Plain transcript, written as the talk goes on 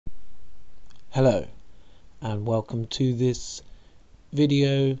Hello and welcome to this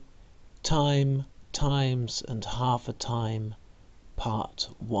video, Time, Times and Half a Time, Part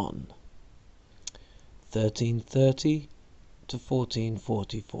 1, 1330 to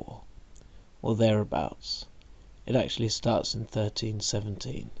 1444, or thereabouts. It actually starts in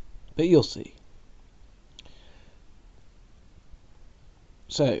 1317, but you'll see.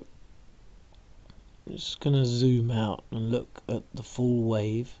 So, I'm just going to zoom out and look at the full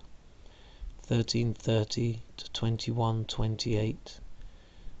wave. 1330 to 2128,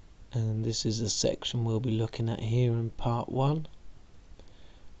 and this is a section we'll be looking at here in part 1.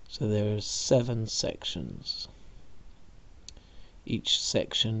 So there are 7 sections. Each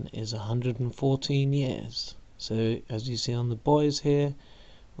section is 114 years. So as you see on the boys here,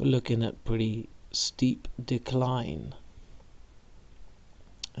 we're looking at pretty steep decline.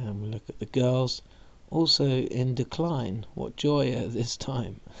 And we look at the girls, also in decline. What joy at this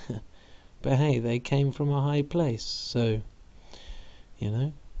time. But hey, they came from a high place, so,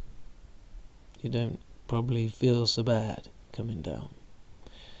 you don't probably feel so bad coming down.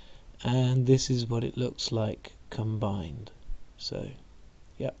 And this is what it looks like combined. So,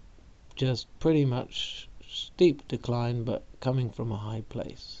 yeah, just pretty much steep decline, but coming from a high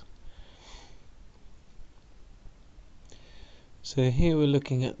place. So here we're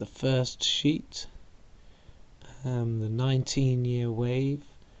looking at the first sheet, the 19-year wave.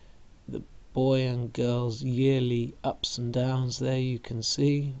 The boy and girls yearly ups and downs there you can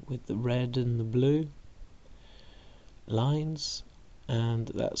see with the red and the blue lines,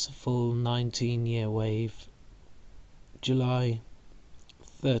 and that's a full 19-year wave, July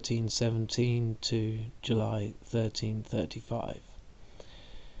 1317 to July 1335.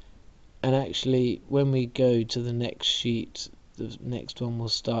 And actually when we go to the next sheet, the next one will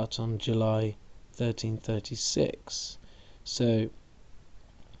start on July 1336. So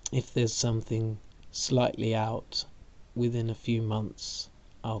if there's something slightly out within a few months,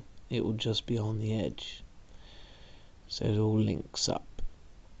 it will just be on the edge. So it all links up.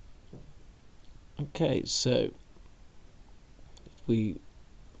 Okay, so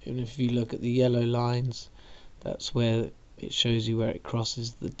if you look at the yellow lines, that's where it shows you where it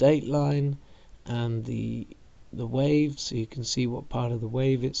crosses the date line and the wave, so you can see what part of the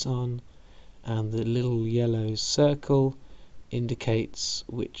wave it's on, and the little yellow circle indicates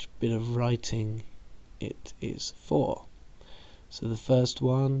which bit of writing it is for. So the first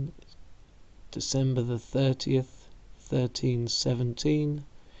one, December the 30th, 1317,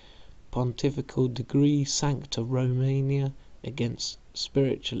 Pontifical Degree Sancta Romania against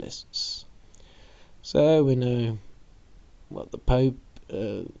Spiritualists. So we know what the Pope,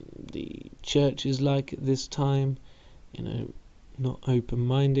 the Church is like at this time, not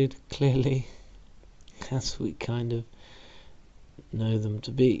open-minded, clearly, as we kind of know them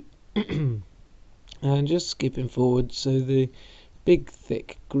to be. And just skipping forward, so the big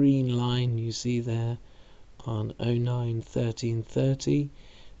thick green line you see there on 09-1330,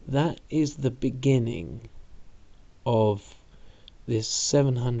 that is the beginning of this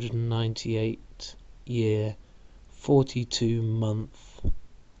 798 year 42 month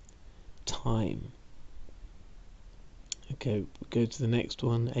time. Okay, we go to the next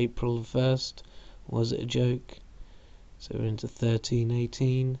one, April the 1st. Was it a joke? So we're into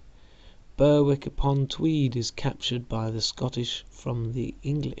 1318. Berwick upon Tweed is captured by the Scottish from the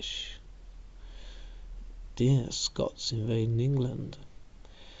English. Dear Scots invading England.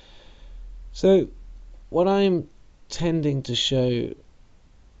 So what I'm tending to show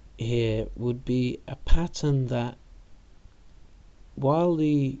here would be a pattern that while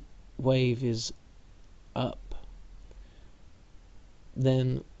the wave is up,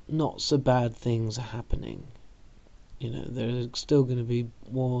 then not so bad things are happening. There's still going to be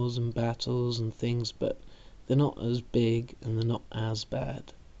wars and battles and things, but they're not as big and they're not as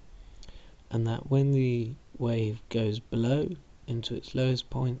bad. And that when the wave goes below into its lowest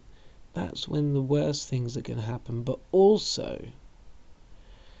point, that's when the worst things are going to happen. But also,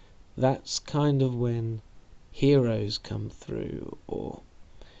 that's kind of when heroes come through, or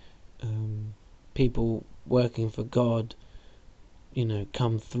people working for God,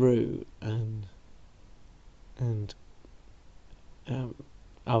 come through and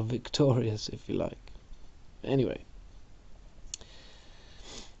are victorious, if you like. Anyway,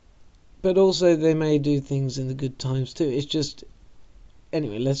 but also they may do things in the good times too. It's just,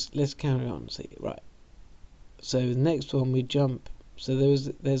 anyway, let's carry on. See, right. So the next one we jump. So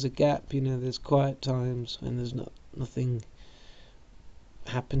there's a gap. There's quiet times when there's nothing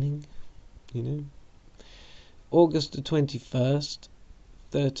happening. August the 21st,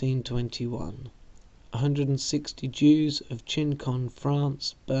 1321. 160 Jews of Chincon,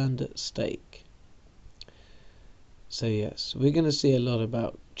 France, burned at stake. So yes, we're going to see a lot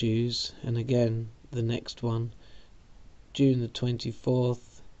about Jews, and again, the next one, June the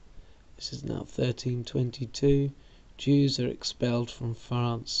 24th, this is now 1322, Jews are expelled from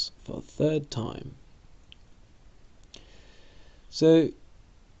France for a third time. So,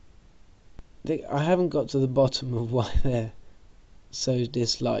 I haven't got to the bottom of why they're so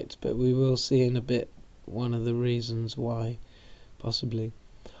disliked, but we will see in a bit one of the reasons why, possibly.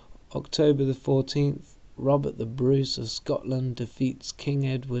 October the 14th, Robert the Bruce of Scotland defeats King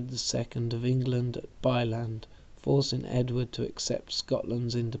Edward II of England at Byland, forcing Edward to accept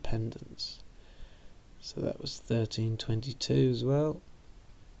Scotland's independence. So that was 1322 as well.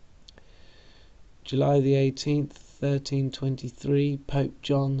 July the 18th, 1323, Pope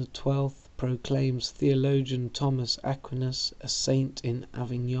John XII proclaims theologian Thomas Aquinas a saint in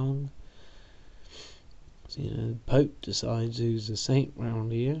Avignon. So, the Pope decides who's a saint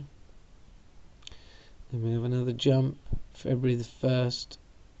round here. Then we have another jump, February the 1st,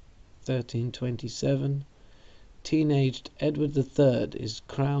 1327. Teenaged Edward III is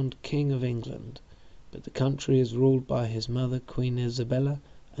crowned King of England, but the country is ruled by his mother Queen Isabella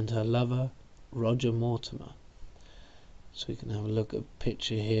and her lover Roger Mortimer. So we can have a look at a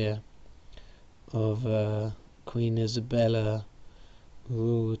picture here of Queen Isabella with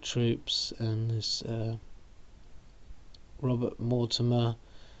all the troops and this Robert Mortimer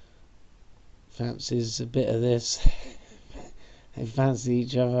fancies a bit of this. They fancy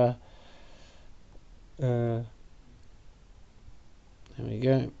each other. There we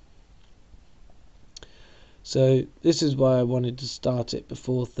go. So this is why I wanted to start it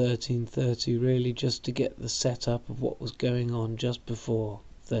before 1330, really, just to get the setup of what was going on just before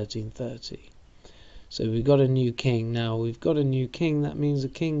 1330. So we got a new king. Now we've got a new king, that means the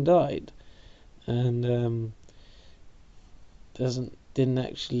king died, and didn't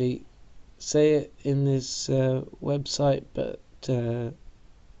actually say it in this website, but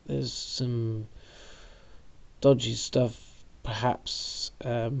there's some dodgy stuff, perhaps,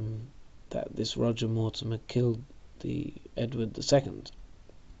 that this Roger Mortimer killed the Edward II,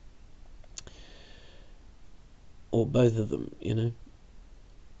 or both of them,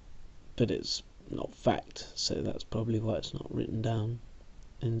 but it's not fact, so that's probably why it's not written down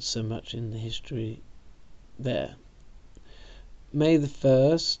in so much in the history there. May the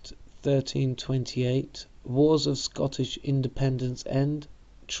 1st, 1328, Wars of Scottish Independence end.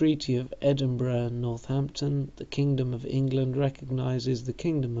 Treaty of Edinburgh and Northampton. The Kingdom of England recognises the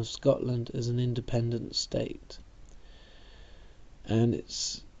Kingdom of Scotland as an independent state. And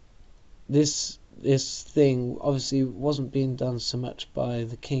it's this thing obviously wasn't being done so much by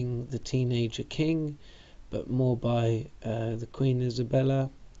the king, the teenager king, but more by the Queen Isabella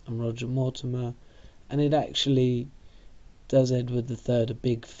and Roger Mortimer, and it actually does Edward III a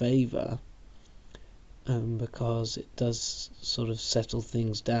big favour, because it does sort of settle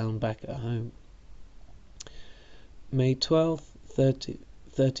things down back at home. May 12th,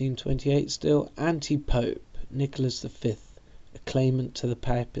 1328 still, anti-pope Nicholas V, a claimant to the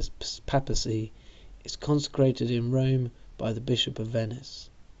papacy, is consecrated in Rome by the Bishop of Venice.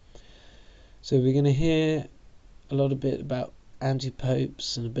 So we're going to hear a lot about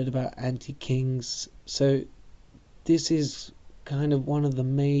anti-popes and a bit about anti-kings. So this is kind of one of the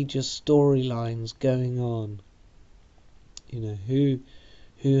major storylines going on. Who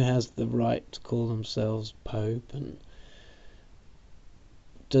has the right to call themselves pope, and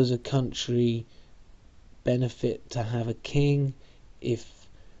does a country benefit to have a king if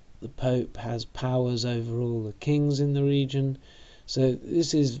the pope has powers over all the kings in the region? So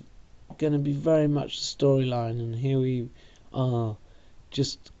this is going to be very much the storyline, and here we are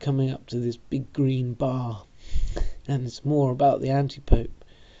just coming up to this big green bar, and it's more about the anti-pope.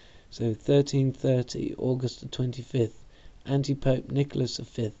 So 1330, August the 25th, anti-pope Nicholas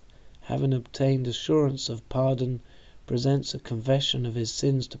V, having obtained assurance of pardon, presents a confession of his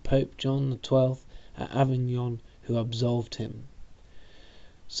sins to Pope John XII at Avignon, who absolved him.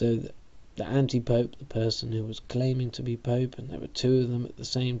 So the anti-pope, the person who was claiming to be pope, and there were two of them at the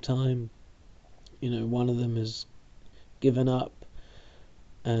same time, one of them has given up,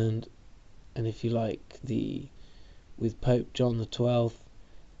 and if you like, with Pope John XII,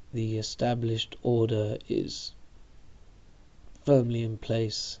 the established order is firmly in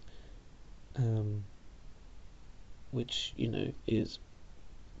place, which is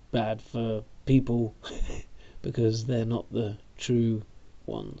bad for people because they're not the true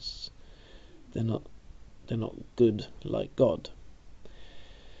ones. They're not good like God.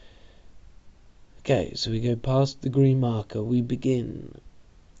 Okay, so we go past the green marker. We begin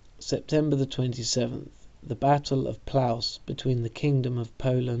September the 27th, the Battle of Plaus between the Kingdom of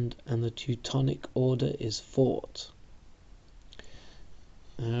Poland and the Teutonic Order is fought.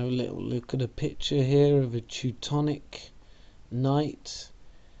 Now a little look at a picture here of a Teutonic knight.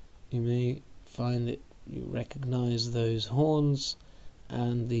 You may find that you recognize those horns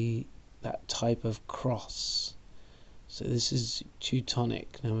and that type of cross. So this is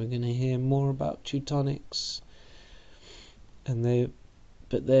Teutonic. Now we're going to hear more about Teutonics, and they're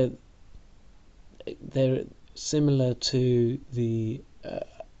similar to the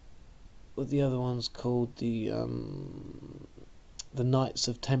what the other one's called, the Knights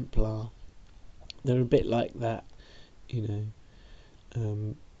of Templar. They're a bit like that, you know.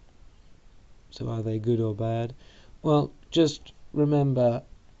 So are they good or bad? Well, just remember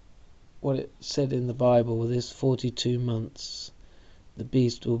what it said in the Bible. This 42 months, the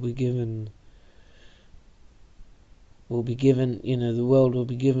beast will be given, you know, the world will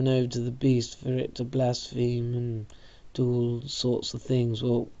be given over to the beast for it to blaspheme and do all sorts of things.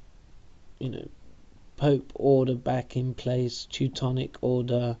 Well, you know, Pope order back in place, Teutonic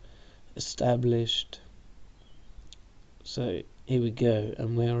order established. So here we go,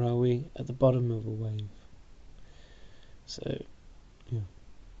 and where are we? At the bottom of a wave. So, yeah,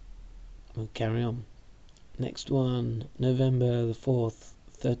 we'll carry on. Next one, November the 4th,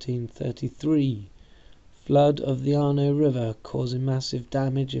 1333. Flood of the Arno River causing massive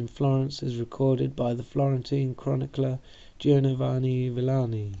damage in Florence is recorded by the Florentine chronicler Giovanni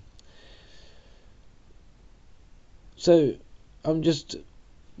Villani. So, I'm going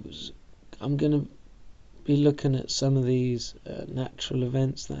to be looking at some of these natural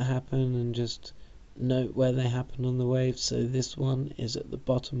events that happen and just note where they happen on the wave. So this one is at the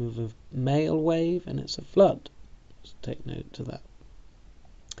bottom of a male wave and it's a flood. Just take note to that.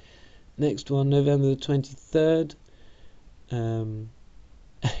 Next one, November the 23rd.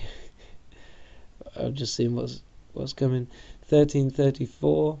 I've just seen what's coming.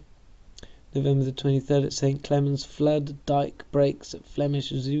 1334. November the 23rd at St. Clement's, flood, dike breaks at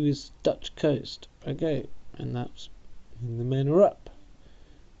Flemish Zeeuws Dutch coast. Okay, and that's when the men are up.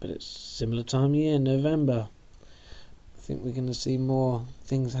 But it's similar time of year, November. I think we're going to see more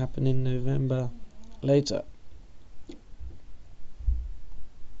things happen in November later.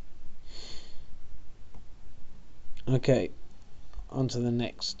 Okay, on to the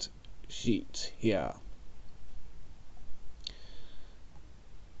next sheet here.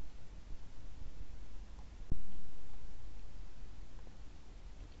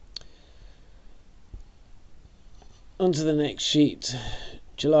 On to the next sheet,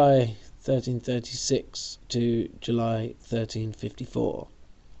 July 1336 to July 1354.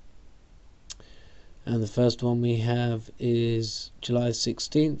 And the first one we have is July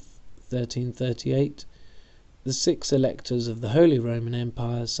 16th, 1338. The 6 electors of the Holy Roman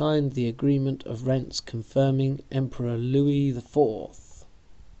Empire signed the Agreement of Rents confirming Emperor Louis IV.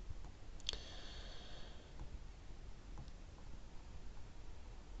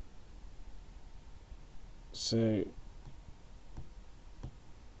 So,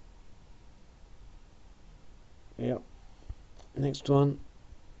 yep. Next one,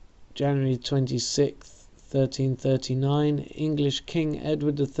 January 26th, 1339, English King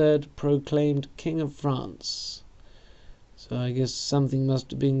Edward III proclaimed King of France. So I guess something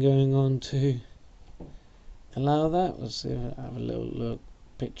must have been going on to allow that. Let's see if I have a little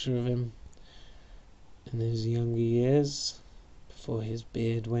picture of him in his younger years before his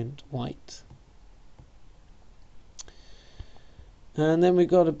beard went white. And then we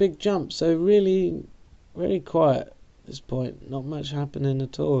got a big jump, so really very quiet at this point. Not much happening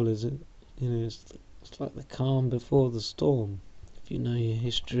at all, is it? You know, it's like the calm before the storm. If you know your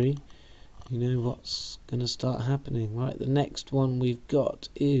history, you know what's going to start happening. Right, the next one we've got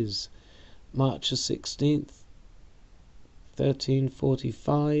is March the 16th,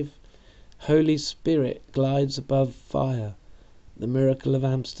 1345. Holy Spirit glides above fire. The miracle of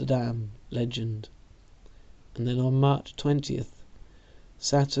Amsterdam legend. And then on March 20th,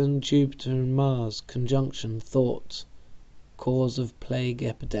 Saturn, Jupiter and Mars conjunction thought, cause of plague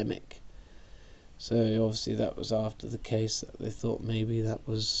epidemic. So obviously that was after the case that they thought maybe that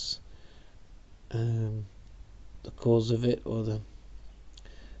was the cause of it, or the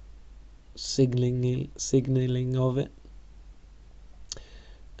signaling of it.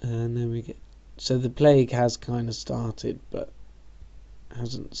 And then we get, so the plague has kind of started but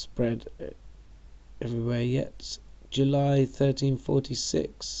hasn't spread everywhere yet. July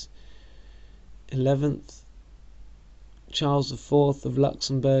 1346, 11th, Charles IV of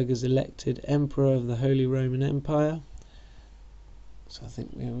Luxembourg is elected Emperor of the Holy Roman Empire. So I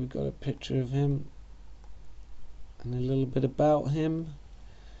think we've got a picture of him and a little bit about him.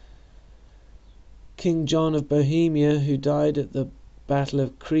 King John of Bohemia, who died at the Battle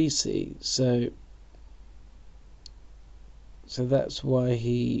of Crécy. So that's why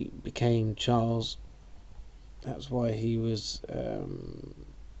he became Charles. That's why he was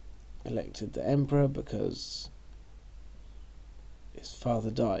elected the emperor, because his father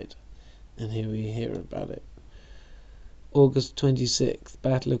died, and here we hear about it. August 26th,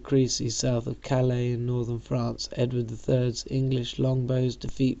 Battle of Crécy, south of Calais in northern France. Edward III's English longbows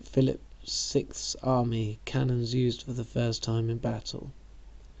defeat Philip VI's army. Cannons used for the first time in battle.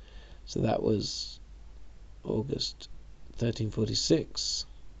 So that was August 1346.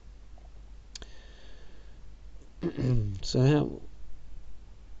 So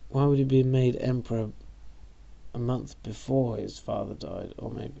why would he be made emperor a month before his father died?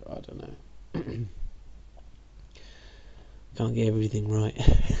 Or maybe, I don't know. Can't get everything right.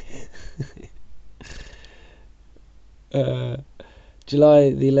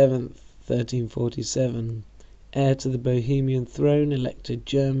 July the 11th, 1347. Heir to the Bohemian throne, elected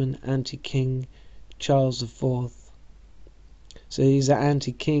German anti-king Charles IV. So he's an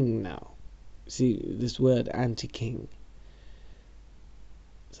anti-king now. See this word, anti-king.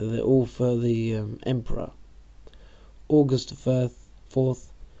 So they're all for the emperor. August 4th,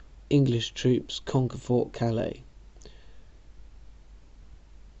 English troops conquer Fort Calais.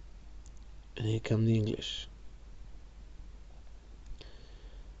 And here come the English.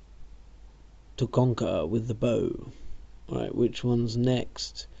 To conquer with the bow. Right, which one's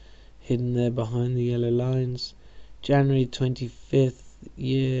next? Hidden there behind the yellow lines. January 25th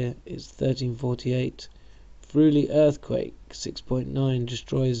year is 1348. Friuli earthquake 6.9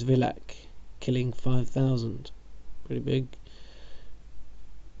 destroys Villach, killing 5,000. Pretty big.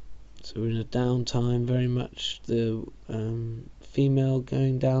 So we're in a downtime, very much the female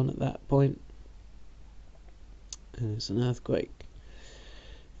going down at that point. And it's an earthquake.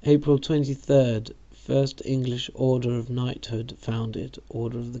 April 23rd, First English Order of Knighthood founded,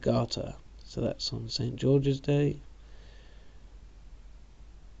 Order of the Garter. So that's on St. George's Day.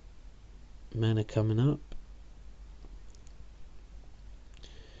 Men are coming up.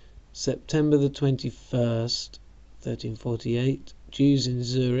 September the 21st, 1348, Jews in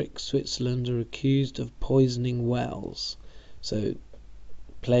Zurich, Switzerland are accused of poisoning wells. So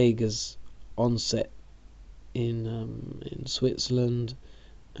plague has onset in Switzerland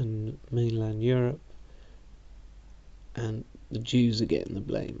and mainland Europe, and the Jews are getting the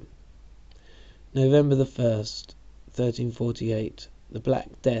blame. November the 1st, 1348, the Black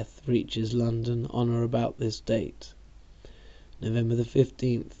Death reaches London on or about this date. November the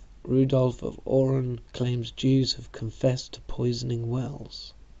 15th, Rudolph of Oran claims Jews have confessed to poisoning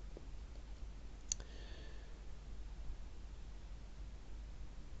wells.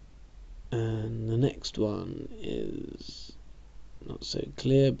 And the next one is not so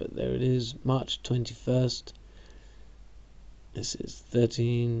clear, but there it is, March 21st. This is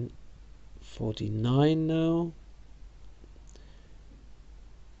 1349 now.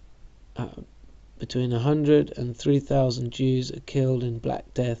 Between 100 and 3,000 Jews are killed in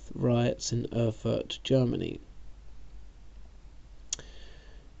Black Death riots in Erfurt, Germany.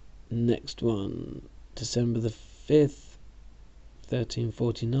 Next one, December the 5th,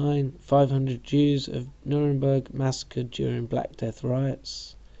 1349. 500 Jews of Nuremberg massacred during Black Death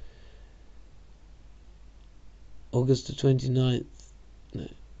riots. August the 29th,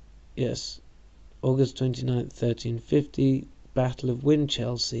 August 29th, 1350. Battle of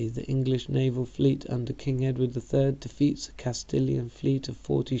Winchelsea, the English naval fleet under King Edward III defeats a Castilian fleet of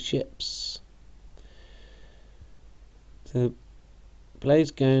 40 ships. So,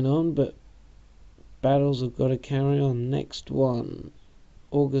 play's going on, but battles have got to carry on. Next one,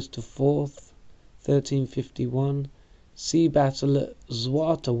 August the 4th, 1351, sea battle at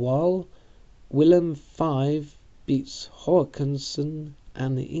Zwaterwal. Willem V beats Hoakanson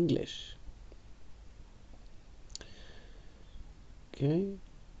and the English. Okay.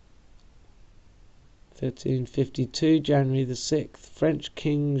 1352, January the 6th, French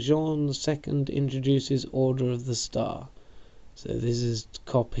King Jean II introduces Order of the Star. So this is to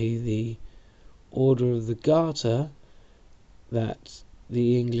copy the Order of the Garter that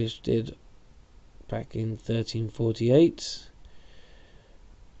the English did back in 1348.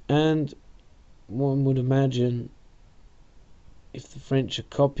 And one would imagine if the French are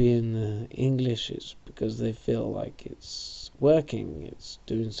copying the English, it's because they feel like it's working, it's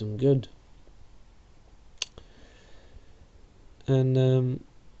doing some good. And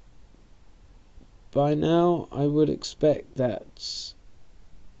by now I would expect that,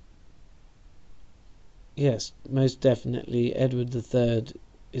 yes, most definitely Edward III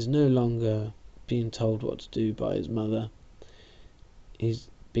is no longer being told what to do by his mother. He's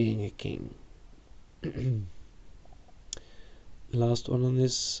being a king. Last one on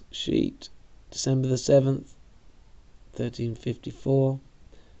this sheet, December the 7th, 1354.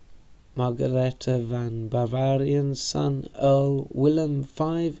 Margaretha van Bavarian's son, Earl Willem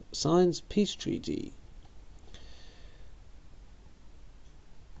V, signs peace treaty.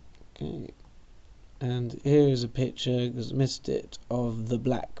 Okay. And here is a picture, because I missed it, of the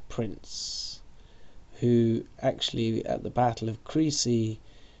Black Prince, who actually at the Battle of Crecy,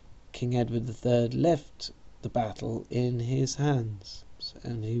 King Edward III left the battle in his hands,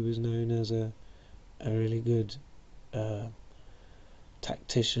 and he was known as a really good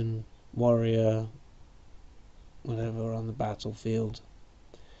tactician, warrior, whatever, on the battlefield.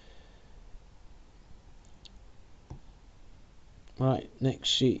 Right, next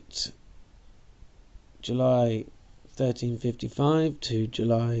sheet. July 1355 to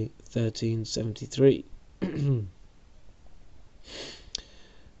July 1373.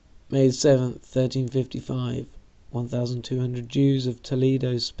 May 7th, 1355. 1,200 Jews of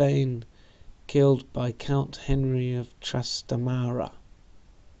Toledo, Spain, killed by Count Henry of Trastamara.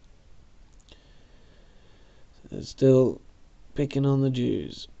 They're still picking on the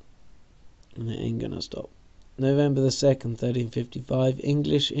Jews, and it ain't gonna stop. November the 2nd, 1355.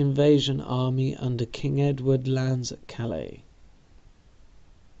 English invasion army under King Edward lands at Calais.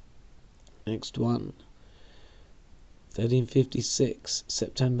 Next one. 1356,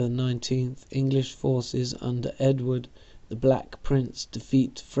 September 19th. English forces under Edward the Black Prince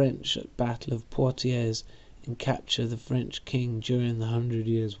defeat French at Battle of Poitiers and capture the French king during the 100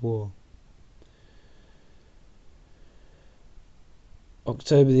 Years' War.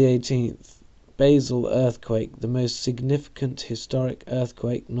 October the 18th. Basel earthquake, the most significant historic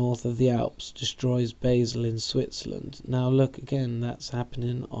earthquake north of the Alps, destroys Basel in Switzerland. Now look again, that's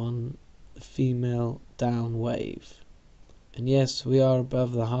happening on the female down wave. And yes, we are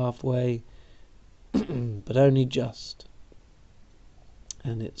above the halfway, but only just.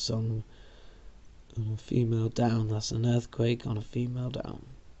 And it's on a female down. That's an earthquake on a female down.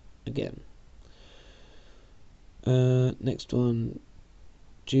 Again. Next one,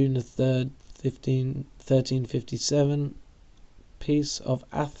 June the 3rd, 1357. Peace of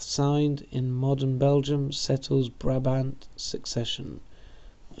Ath signed in modern Belgium, settles Brabant succession.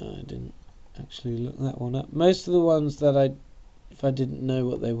 I didn't actually look that one up. Most of the ones that if I didn't know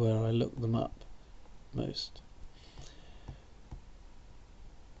what they were, I looked them up. Most.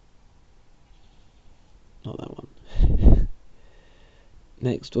 Not that one.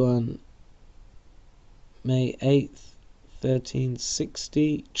 Next one. May 8th,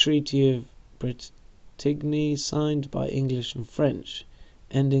 1360. Treaty of Bretigny signed by English and French,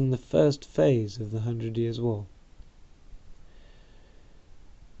 ending the first phase of the 100 Years' War.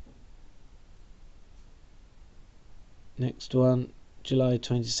 Next one, July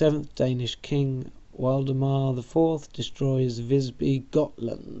 27th, Danish King Waldemar IV destroys Visby,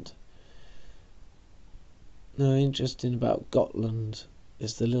 Gotland. Now, interesting about Gotland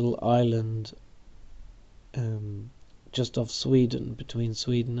is the little island just off Sweden, between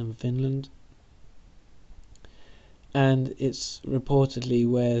Sweden and Finland. And it's reportedly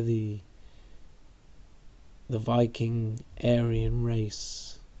where the Viking Aryan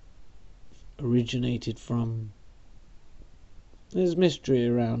race originated from. There's mystery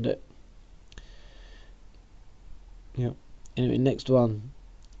around it. Yep. Anyway, next one.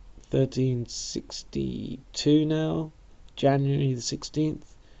 1362 now. January the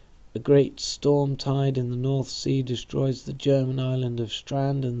 16th. A great storm tide in the North Sea destroys the German island of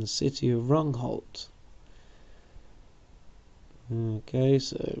Strand and the city of Rungholt. Okay,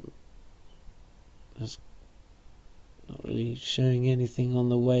 so that's not really showing anything on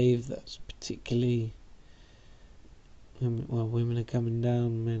the wave that's particularly... Well, women are coming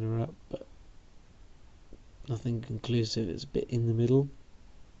down, men are up, but nothing conclusive. It's a bit in the middle.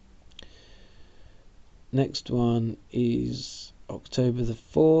 Next one is October the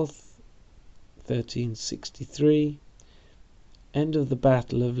 4th, 1363. End of the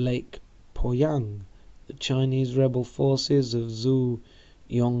Battle of Lake Poyang. The Chinese rebel forces of Zhu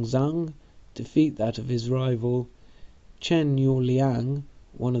Yongzhang defeat that of his rival Chen Yuliang,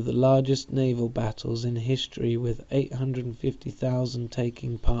 one of the largest naval battles in history, with 850,000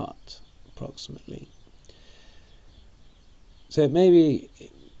 taking part, approximately. So it may be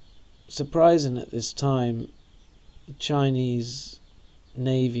surprising at this time, the Chinese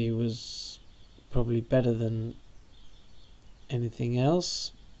Navy was probably better than anything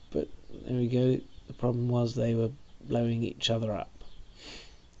else, but there we go. The problem was they were blowing each other up.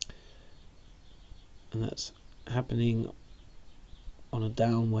 And that's happening on a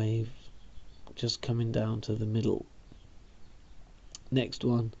down wave, just coming down to the middle. Next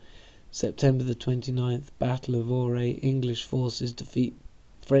one, September the 29th, Battle of Auray, English forces defeat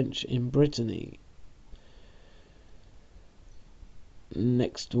French in Brittany.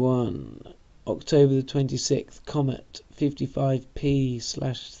 Next one, October the 26th, Comet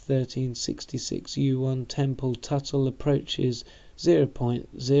 55P/1366 U1 Temple Tuttle approaches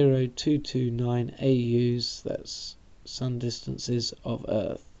 0.0229 AUs, that's sun distances of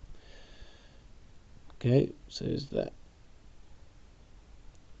Earth. Okay, so is that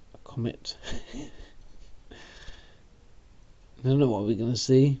a comet? I don't know what we're going to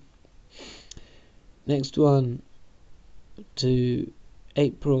see. Next one, to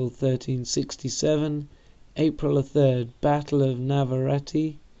April 1367, April the 3rd, Battle of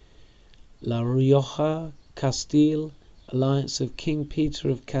Navarrete, La Rioja, Castile, alliance of King Peter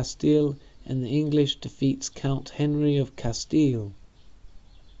of Castile and the English defeats Count Henry of Castile.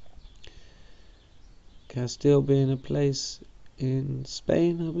 Castile being a place in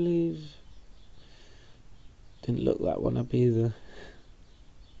Spain, I believe. Didn't look that one up either.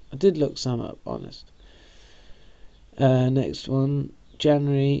 I did look some up, honest. Next one,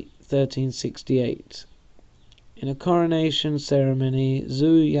 January 1368. In a coronation ceremony,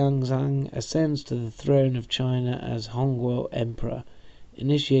 Zhu Yangzhang ascends to the throne of China as Hongguo Emperor,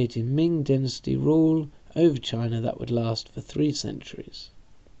 initiating Ming Dynasty rule over China that would last for 3 centuries.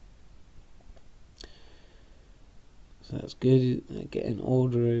 So that's good, getting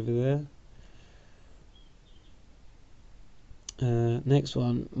order over there. Next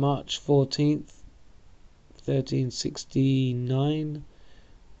one, March 14th, 1369,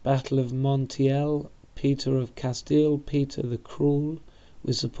 Battle of Montiel, Peter of Castile, Peter the Cruel,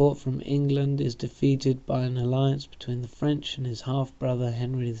 with support from England, is defeated by an alliance between the French and his half-brother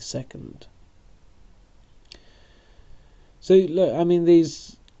Henry II. So look, I mean,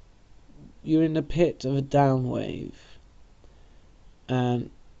 you're in the pit of a down wave,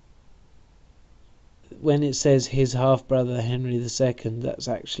 and when it says his half-brother Henry II, that's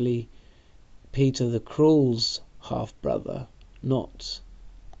actually Peter the Cruel's half-brother, not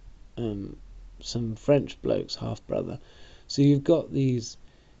some French bloke's half-brother. So you've got these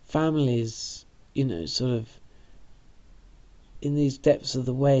families, sort of in these depths of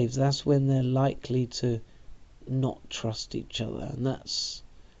the waves. That's when they're likely to not trust each other, and that's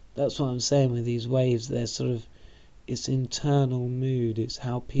what I'm saying with these waves. They're sort of, it's internal mood, it's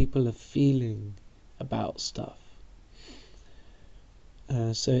how people are feeling about stuff.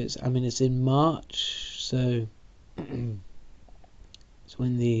 So it's in March, so it's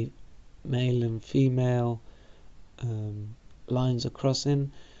when the male and female lines are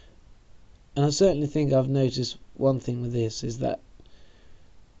crossing. And I certainly think I've noticed one thing with this is that,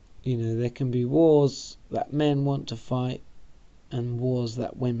 there can be wars that men want to fight and wars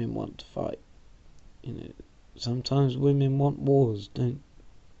that women want to fight. Sometimes women want wars. Don't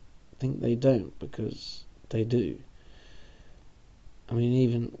think they don't, because they do. I mean,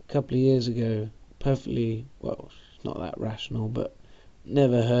 even a couple of years ago, perfectly, well, she's not that rational, but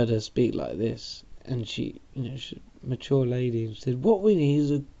never heard her speak like this. And she, she's a mature lady, and said, what we need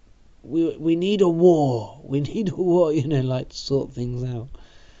is we need a war. We need a war, like to sort things out.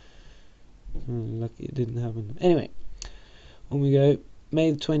 Lucky it didn't happen. Anyway, on we go.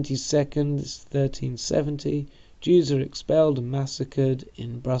 May the 22nd, 1370, Jews are expelled and massacred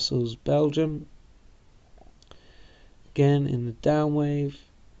in Brussels, Belgium. Again, in the down wave,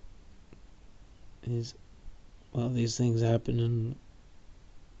 these things happen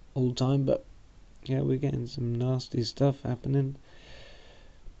all the time, but yeah, we're getting some nasty stuff happening.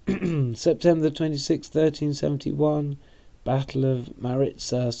 September the 26th, 1371, Battle of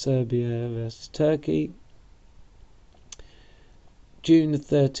Maritsa, Serbia versus Turkey. June the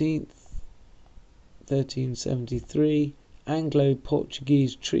 13th, 1373,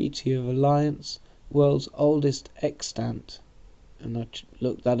 Anglo-Portuguese Treaty of Alliance, world's oldest extant, and I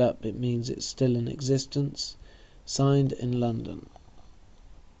looked that up, it means it's still in existence, signed in London.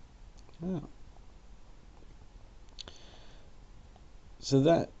 Oh. So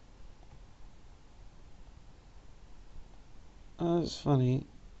that's funny.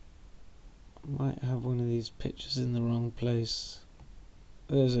 I might have one of these pictures in the wrong place.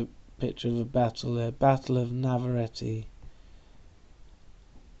 There's a picture of a battle there. Battle of Navarrete.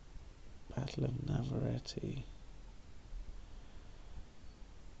 Battle of Navarrete.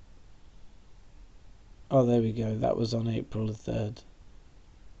 Oh, there we go. That was on April the 3rd.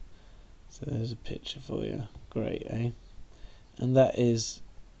 So there's a picture for you. Great, eh? And that is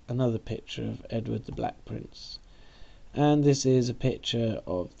another picture of Edward the Black Prince. And this is a picture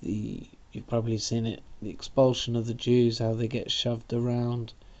of you've probably seen it, the expulsion of the Jews, how they get shoved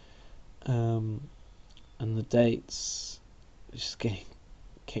around, and the dates, just getting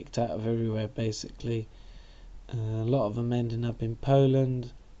kicked out of everywhere, basically. A lot of them ending up in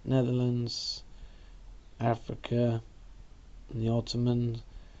Poland, Netherlands, Africa, and the Ottomans.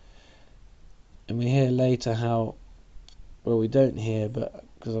 And we hear later how, well, we don't hear, but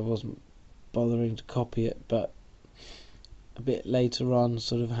because I wasn't bothering to copy it, but a bit later on,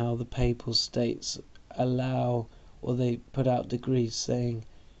 sort of how the Papal States allow, or they put out decrees saying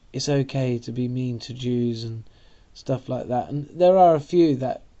it's okay to be mean to Jews and stuff like that. And there are a few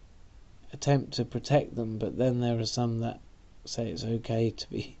that attempt to protect them, but then there are some that say it's okay to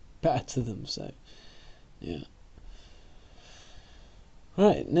be bad to them. So, yeah.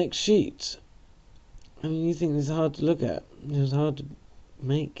 Right, next sheet. I mean, you think this is hard to look at. It was hard to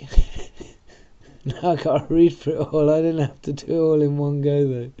make. Now I gotta read through it all. I didn't have to do it all in one go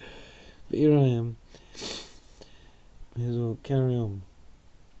though. But here I am. May as well carry on.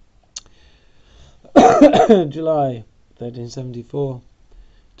 July 1374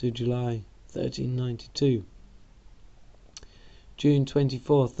 to July 1392. June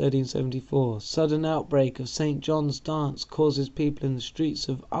 24, 1374. Sudden outbreak of St. John's dance causes people in the streets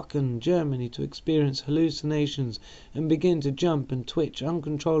of Aachen, Germany to experience hallucinations and begin to jump and twitch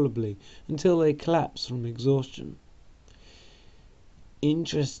uncontrollably until they collapse from exhaustion.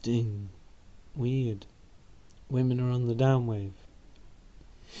 Interesting. Weird. Women are on the downwave.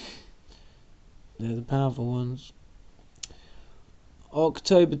 They're the powerful ones.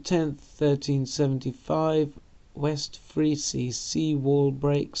 October 10th, 1375. West Friese sea wall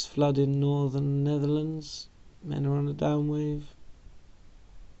breaks, flood in northern Netherlands. Men are on a downwave.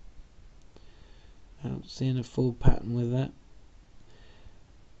 I don't see a full pattern with that.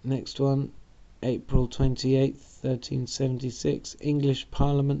 Next one, April 28th, 1376. English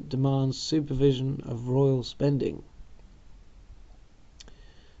Parliament demands supervision of royal spending.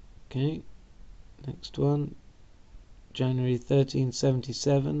 Okay, next one, January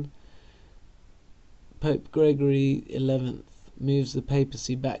 1377. Pope Gregory XI moves the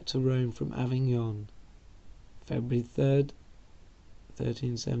papacy back to Rome from Avignon. February 3rd,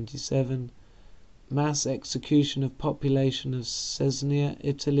 1377. Mass execution of population of Cesena,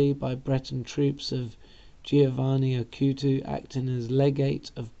 Italy by Breton troops of Giovanni Acutu acting as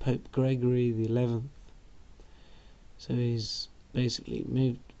legate of Pope Gregory XI. So he's basically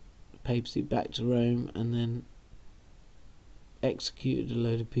moved the papacy back to Rome and then executed a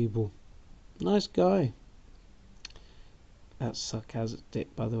load of people. Nice guy. That's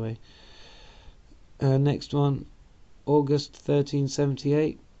sarcastic, by the way. Next one, August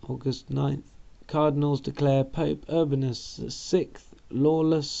 1378, August 9th. Cardinals declare Pope Urbanus VI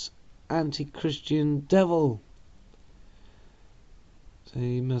lawless, anti-Christian devil. So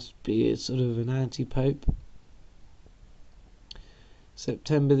he must be a sort of an anti-pope.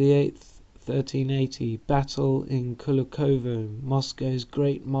 September the 8th, 1380, battle in Kulakovo. Moscow's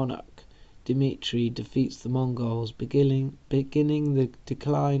great monarch Dmitry defeats the Mongols, beginning the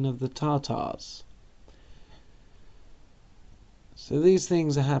decline of the Tatars. So these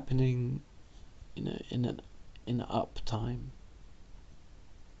things are happening, in an up time.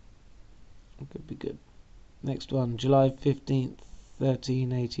 It could be good. Next one, July 15th,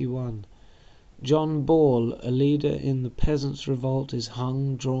 1381. John Ball, a leader in the peasants' revolt, is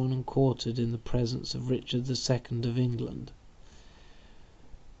hung, drawn and quartered in the presence of Richard II of England.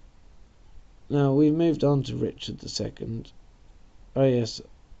 Now, we've moved on to Richard II. Oh yes,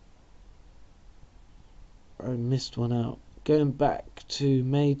 I missed one out. Going back to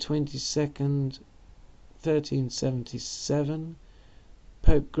May 22nd, 1377,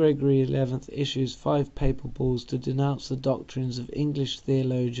 Pope Gregory XI issues 5 papal bulls to denounce the doctrines of English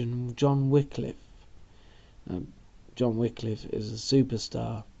theologian John Wycliffe. Now, John Wycliffe is a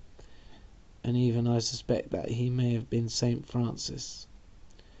superstar, and even I suspect that he may have been St. Francis.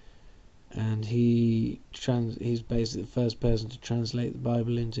 And he's basically the first person to translate the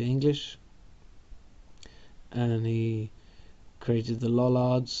Bible into English, and he created the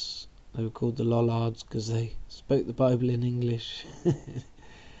Lollards. They were called the Lollards because they spoke the Bible in English.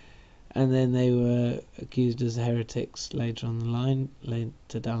 And then they were accused as heretics later down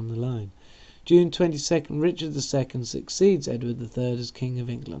the line. June 22nd, Richard II succeeds Edward III as King of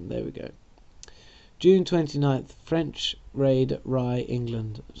England. There we go. June 29th, French raid at Rye,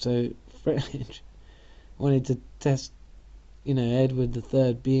 England. So French wanted to test, Edward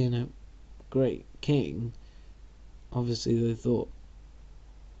III being a great king. Obviously they thought,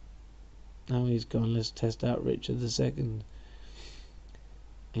 now he's gone, let's test out Richard II.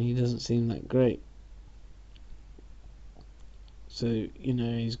 And he doesn't seem that great. So,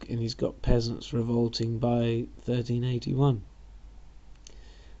 he's got peasants revolting by 1381.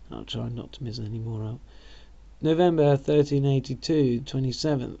 I'll try not to miss any more out. November 1382,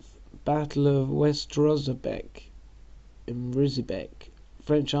 27th, Battle of Westrozebek in Rizebek.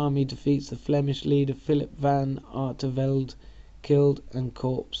 French army defeats the Flemish leader Philip van Artevelde, killed and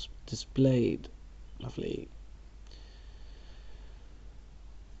corpse displayed. Lovely.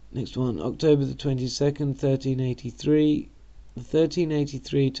 Next one, October the 22nd, 1383. The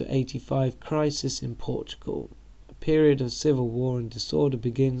 1383 to 85 crisis in Portugal. A period of civil war and disorder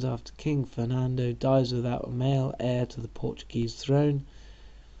begins after King Fernando dies without a male heir to the Portuguese throne,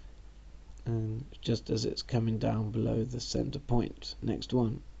 and just as it's coming down below the centre point. Next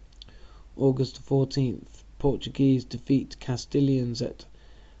one, August 14th, Portuguese defeat Castilians at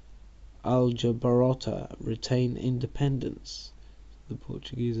Aljubarrota, retain independence. The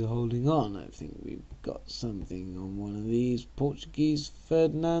Portuguese are holding on. I think we've got something on one of these. Portuguese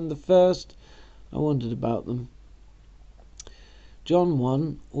Ferdinand I. I wondered about them. John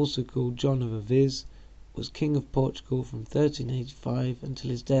I, also called John of Aviz, was King of Portugal from 1385 until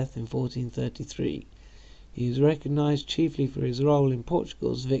his death in 1433. He is recognised chiefly for his role in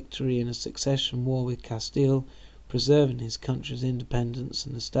Portugal's victory in a succession war with Castile, preserving his country's independence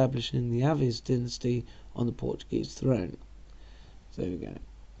and establishing the Aviz dynasty on the Portuguese throne. So there we go.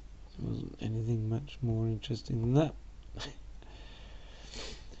 There wasn't anything much more interesting than that.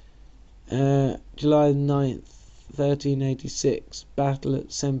 July 9th, 1386, Battle at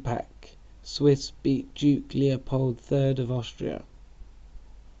Sempach. Swiss beat Duke Leopold III of Austria.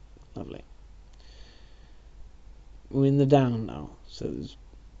 Lovely. We're in the down now, so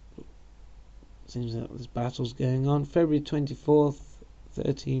seems like there's battles going on. February 24th,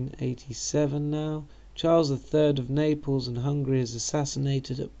 1387 now. Charles III of Naples and Hungary is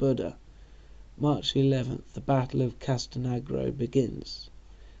assassinated at Buda. March 11th, the Battle of Castanagro begins.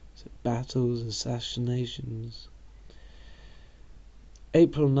 So battles, assassinations.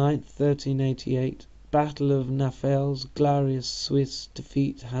 April 9th, 1388, Battle of Nafels, glorious Swiss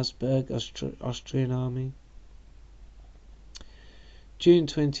defeat Habsburg Austrian army. June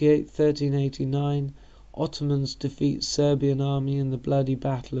 28th, 1389, Ottomans defeat Serbian army in the bloody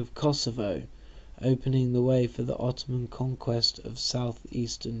Battle of Kosovo, opening the way for the Ottoman conquest of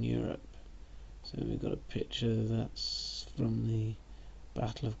southeastern Europe. So we've got a picture that's from the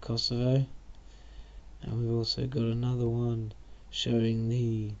Battle of Kosovo, and we've also got another one showing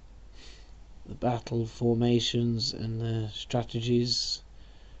the battle formations and the strategies.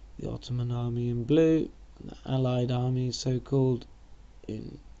 The Ottoman army in blue, and the Allied army, so-called,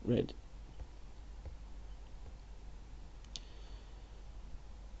 in red.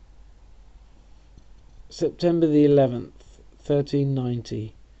 September the 11th,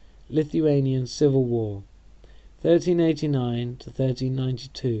 1390, Lithuanian Civil War. 1389 to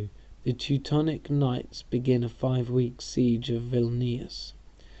 1392, the Teutonic Knights begin a 5-week siege of Vilnius.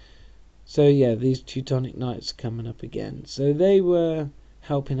 So yeah, these Teutonic Knights are coming up again. So they were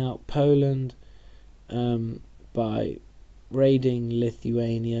helping out Poland by raiding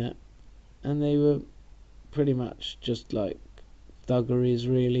Lithuania, and they were pretty much just like thuggeries,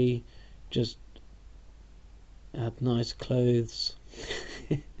 really, just had nice clothes.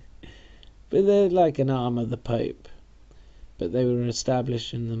 But they're like an arm of the Pope. But they were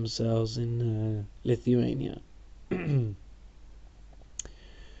establishing themselves in Lithuania. June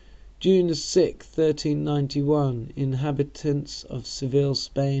the 6th, 1391, inhabitants of Seville,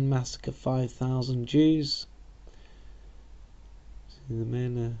 Spain massacre 5,000 Jews. See the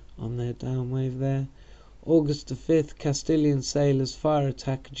men are on their downwave there. August the 5th, Castilian sailors fire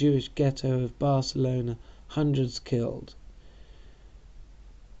attack a Jewish ghetto of Barcelona, hundreds killed.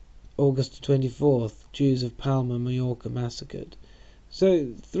 August 24th, Jews of Palma, Mallorca massacred.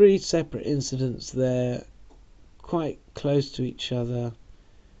 So 3 separate incidents there, quite close to each other.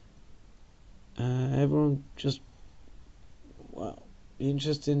 Everyone just, well,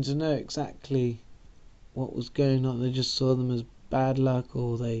 interesting to know exactly what was going on. They just saw them as bad luck,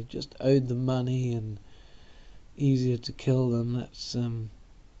 or they just owed them money and easier to kill them.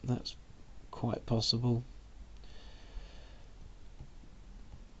 That's quite possible.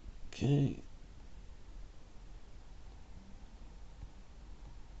 Okay.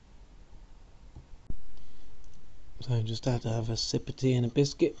 So I just had to have a sip of tea and a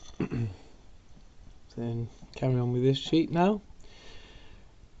biscuit. Then carry on with this sheet now.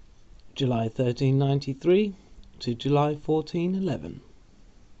 July 1393 to July 1411.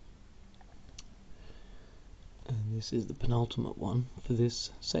 And this is the penultimate one for this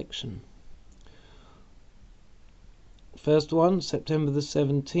section. First one, September the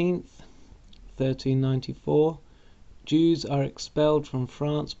 17th, 1394. Jews are expelled from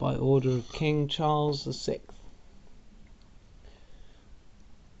France by order of King Charles VI.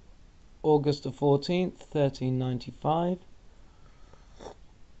 August the 14th, 1395.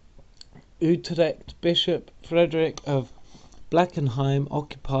 Utrecht Bishop Frederick of Blankenheim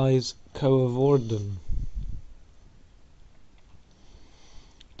occupies Coevorden.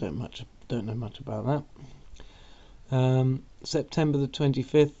 Don't know much about that. September the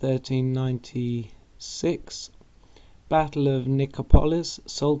 25th, 1396. Battle of Nicopolis.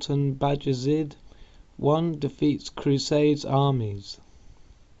 Sultan Bajazid I defeats Crusades armies.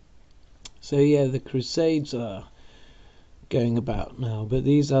 So yeah, the Crusades are going about now, but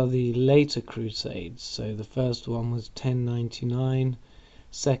these are the later Crusades. So the first one was 1099,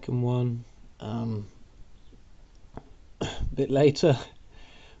 second one a bit later,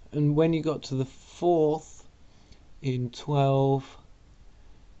 and when you got to the fourth in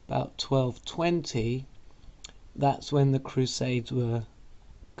about 1220, that's when the Crusades were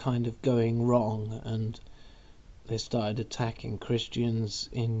kind of going wrong, and they started attacking Christians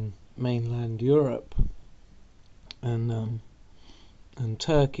in mainland Europe and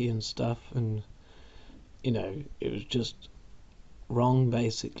Turkey and stuff, and it was just wrong,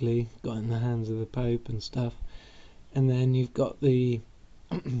 basically. Got in the hands of the Pope and stuff. And then you've got the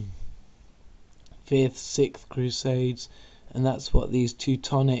 5th, 6th Crusades, and that's what these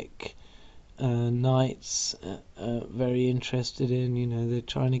Teutonic knights are very interested in. They're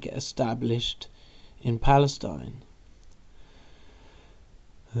trying to get established in Palestine.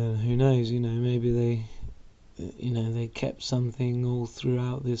 Who knows, maybe they kept something all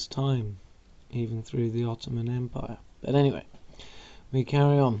throughout this time, even through the Ottoman Empire. But anyway, we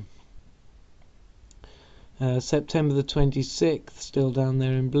carry on. September the 26th, still down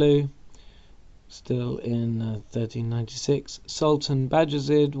there in blue, still in 1396, Sultan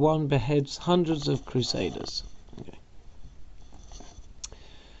Bajazid I beheads hundreds of crusaders. Okay.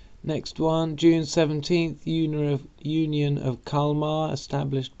 Next one, June 17th, Union of Kalmar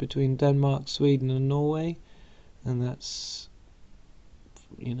established between Denmark, Sweden and Norway. And that's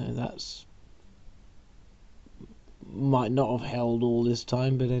might not have held all this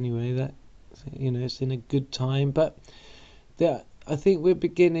time, but anyway, that it's in a good time. But I think we're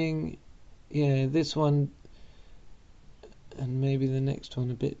beginning, this one and maybe the next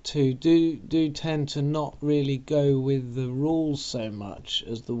one a bit too, do tend to not really go with the rules so much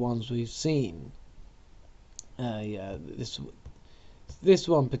as the ones we've seen. This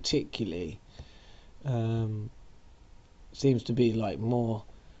one particularly seems to be like more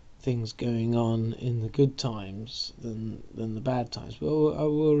things going on in the good times than the bad times. But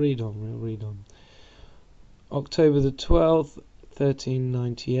we'll read on. October the 12th,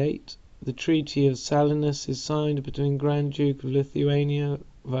 1398. The Treaty of Salinus is signed between Grand Duke of Lithuania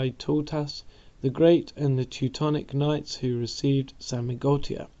Vytautas the Great and the Teutonic Knights who received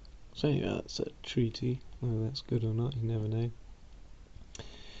Samigotia. So yeah, that's a treaty. Whether that's good or not, you never know.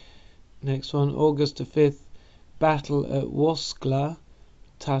 Next one, August the 5th. Battle at Woskla.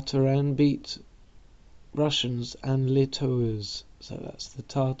 Tataran beat Russians and Litouers. So that's the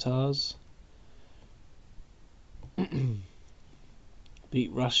Tatars.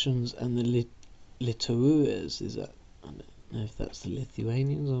 Beat Russians and the Litouers. Is that? I don't know if that's the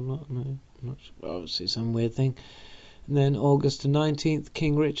Lithuanians or not. No, I'm not sure. Obviously some weird thing. And then August the 19th,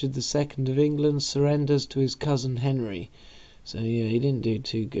 King Richard II of England surrenders to his cousin Henry. So yeah, he didn't do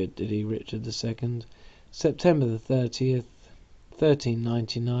too good, did he, Richard II? September the 30th,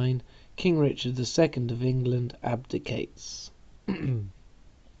 1399, King Richard II of England abdicates.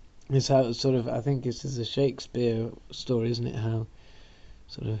 It's how sort of, I think this is a Shakespeare story, isn't it? How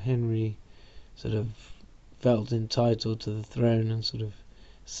sort of Henry sort of felt entitled to the throne and sort of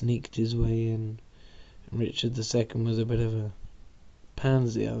sneaked his way in. And Richard II was a bit of a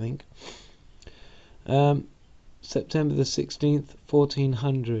pansy, I think. September the 16th,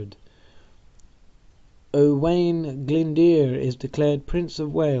 1400. Owain Glyndŵr is declared Prince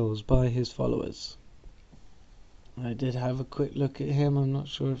of Wales by his followers. I did have a quick look at him. I'm not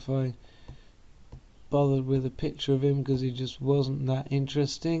sure if I bothered with a picture of him because he just wasn't that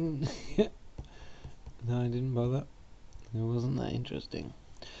interesting. No, I didn't bother. It wasn't that interesting.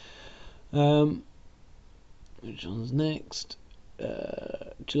 Which one's next?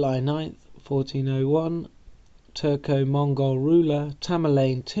 July 9th, 1401. Turco-Mongol ruler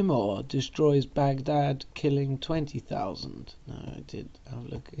Tamerlane Timur destroys Baghdad, killing 20,000. Now, I did have a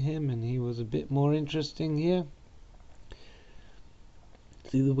look at him, and he was a bit more interesting here.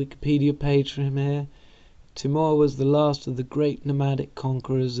 See the Wikipedia page for him here. Timur was the last of the great nomadic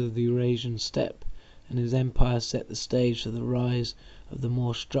conquerors of the Eurasian steppe, and his empire set the stage for the rise of the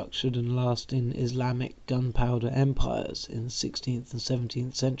more structured and lasting Islamic gunpowder empires in the 16th and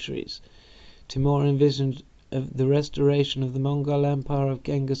 17th centuries. Timur envisioned the restoration of the Mongol Empire of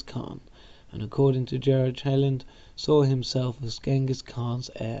Genghis Khan, and according to Gerard Helland, saw himself as Genghis Khan's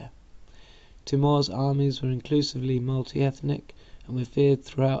heir. Timur's armies were inclusively multi-ethnic and were feared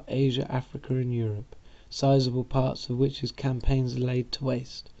throughout Asia, Africa and Europe, sizable parts of which his campaigns laid to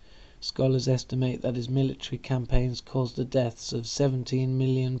waste. Scholars estimate that his military campaigns caused the deaths of 17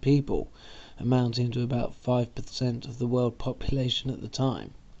 million people, amounting to about 5% of the world population at the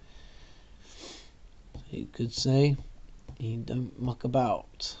time. You could say he don't muck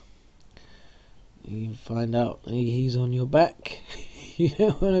about. You find out he's on your back, you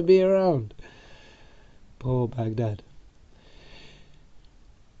don't want to be around. Poor Baghdad.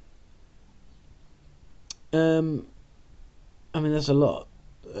 I mean, that's a lot.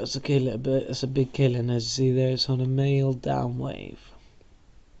 That's a kill. That's a big killing. As you see there, it's on a male down wave.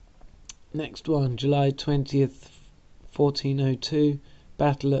 Next one, July 20th, 1402,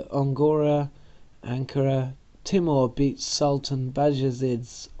 Battle at Angora, Ankara. Timur beats Sultan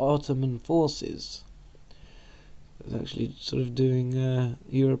Bayezid's Ottoman forces. It's actually sort of doing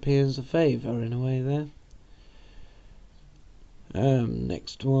Europeans a favour in a way there.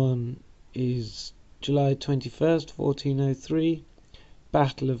 Next one is July 21st, 1403,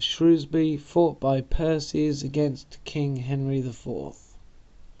 Battle of Shrewsbury, fought by Percies against King Henry IV.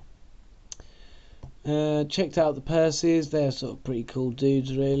 Checked out the Percies. They're sort of pretty cool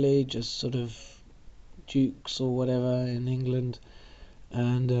dudes, really, just sort of dukes or whatever in England,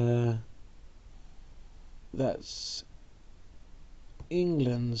 and that's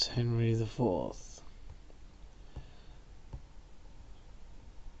England's Henry IV,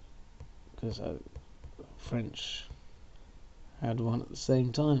 because French had one at the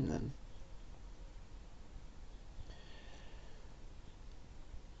same time then.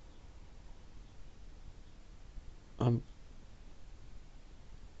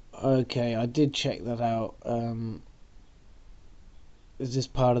 Okay, I did check that out. Is this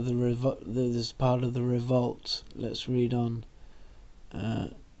part of the revolt? Let's read on.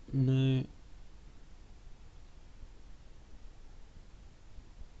 No.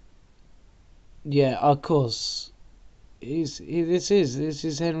 Yeah, of course. This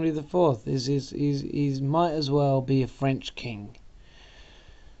is Henry IV. He might as well be a French king.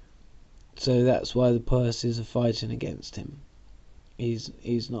 So that's why the Percies are fighting against him.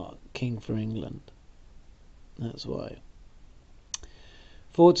 He's not king for England. That's why.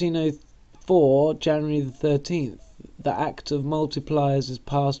 1404, January the 13th, the Act of Multipliers is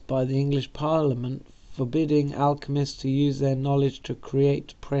passed by the English Parliament, forbidding alchemists to use their knowledge to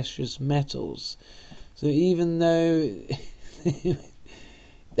create precious metals. So even though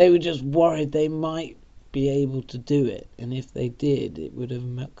they were just worried they might be able to do it, and if they did, it would have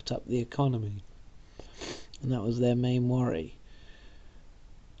mucked up the economy. And that was their main worry.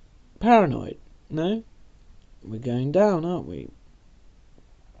 Paranoid, no? We're going down, aren't we?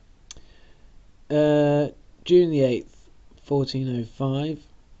 June the 8th, 1405.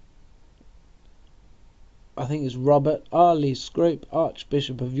 I think it's Robert Arley Scrope,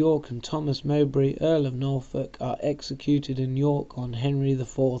 Archbishop of York, and Thomas Mowbray, Earl of Norfolk, are executed in York on Henry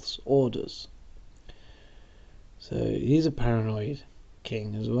IV's orders. So he's a paranoid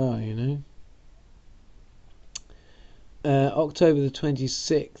king as well, you know. October the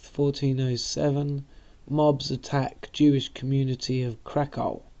 26th, 1407, mobs attack Jewish community of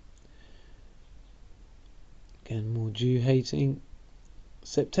Krakow. Again, more Jew hating.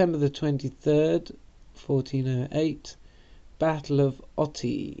 September the 23rd, 1408, Battle of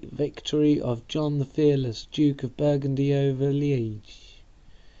Otti, victory of John the Fearless, Duke of Burgundy over Liege.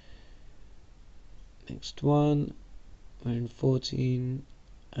 Next one, we're in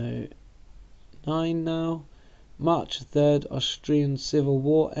 1409 now. March 3rd, Austrian Civil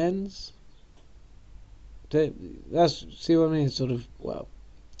War ends. That's, see what I mean? Sort of, well,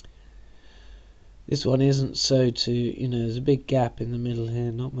 this one isn't so there's a big gap in the middle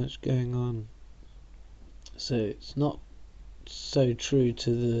here, not much going on. So it's not so true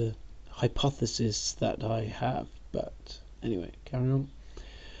to the hypothesis that I have, but anyway, carry on.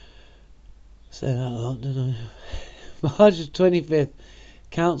 Say that a lot, don't I? March 25th,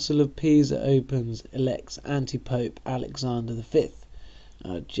 Council of Pisa opens, elects anti-pope Alexander V.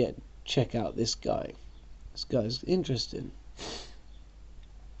 Check out this guy. This guy's interesting.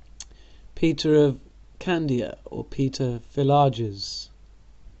 Peter of Candia, or Peter Philarges,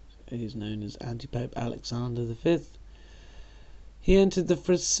 he's known as anti-pope Alexander V. He entered the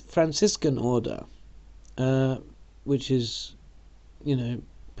Franciscan order, which is,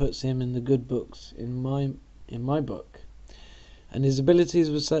 puts him in the good books in my book. And his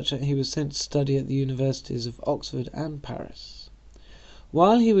abilities were such that he was sent to study at the universities of Oxford and Paris.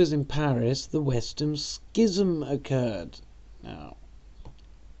 While he was in Paris, the Western Schism occurred. Now,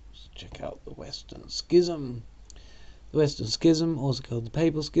 let's check out the Western Schism. The Western Schism, also called the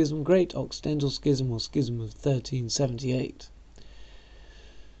Papal Schism, Great Occidental Schism or Schism of 1378.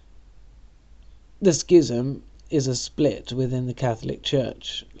 The schism is a split within the Catholic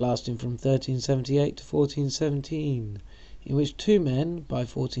Church, lasting from 1378 to 1417, in which two men, by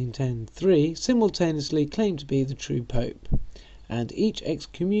 1410 three, simultaneously claimed to be the true Pope, and each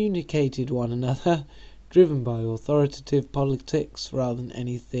excommunicated one another, driven by authoritative politics rather than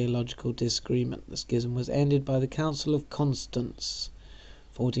any theological disagreement. The schism was ended by the Council of Constance,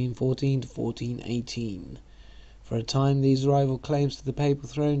 1414 to 1418. For a time, these rival claims to the papal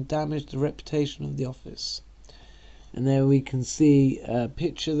throne damaged the reputation of the office. And there we can see a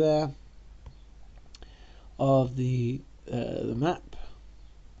picture there of the map,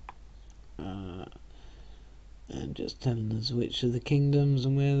 and just telling us which of the kingdoms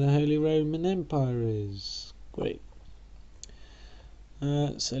and where the Holy Roman Empire is. Great.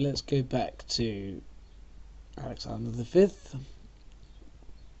 So let's go back to Alexander V.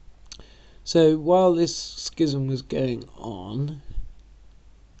 So while this schism was going on,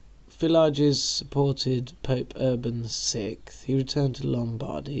 Philarges supported Pope Urban VI. He returned to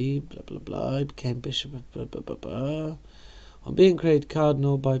Lombardy, blah blah blah, he became bishop of blah blah blah blah. On being created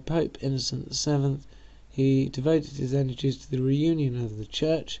cardinal by Pope Innocent VII, he devoted his energies to the reunion of the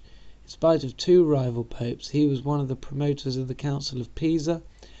Church. In spite of two rival popes, he was one of the promoters of the Council of Pisa,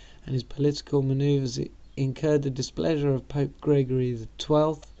 and his political manoeuvres incurred the displeasure of Pope Gregory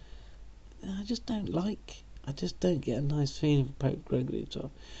XII. I just don't get a nice feeling for Pope Gregory XII,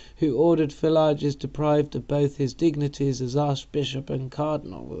 who ordered Philarges deprived of both his dignities as Archbishop and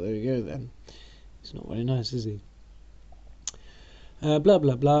Cardinal. Well, there you go then. He's not very nice, is he? Blah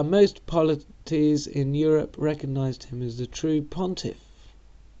blah blah. Most polities in Europe recognized him as the true pontiff.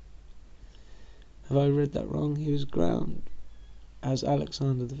 Have I read that wrong? He was crowned as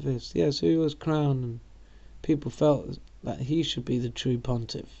Alexander V. Yes, he was crowned, and people felt that he should be the true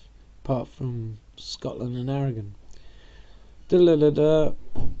pontiff, apart from Scotland and Aragon.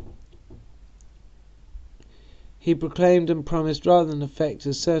 He proclaimed and promised, rather than effect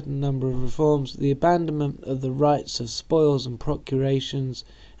a certain number of reforms, the abandonment of the rights of spoils and procurations,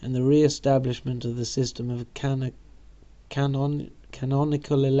 and the re-establishment of the system of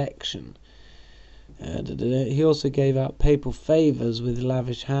canonical election. He also gave out papal favours with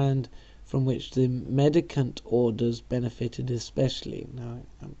lavish hand, from which the mendicant orders benefited especially. Now,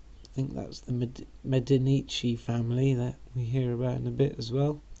 I think that's the Medici family that we hear about in a bit as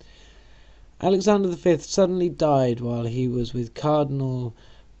well. Alexander V suddenly died while he was with Cardinal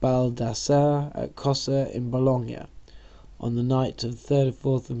Baldassare at Cosa in Bologna on the night of 3rd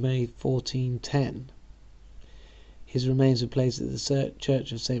or 4th of May 1410. His remains were placed at the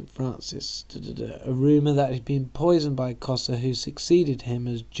Church of St. Francis. A rumour that he'd been poisoned by Cosa, who succeeded him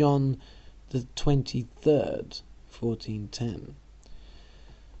as John the 23rd, 1410.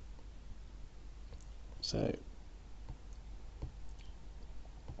 So,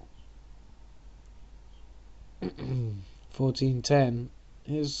 (1410)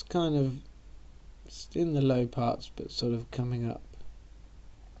 is kind of in the low parts, but sort of coming up.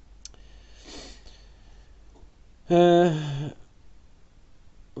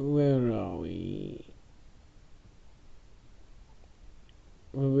 Where are we?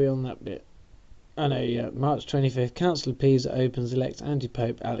 Were we on that bit? Oh no, yeah. March 25th, Council of Pisa opens, elects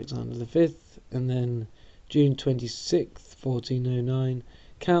anti-pope Alexander V, and then June 26th, 1409,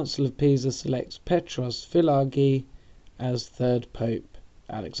 Council of Pisa selects Petros Philargi as third pope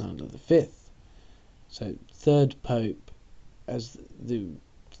Alexander V. So third pope, as the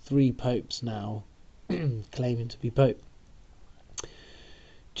three popes now claiming to be pope.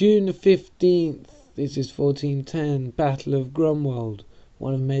 June the 15th, this is 1410, Battle of Grunwald,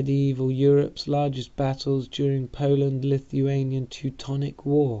 one of medieval Europe's largest battles during Poland-Lithuanian Teutonic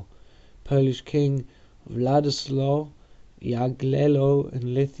War. Polish King Władysław Jagiello and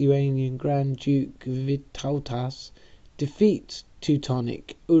Lithuanian Grand Duke Vytautas defeat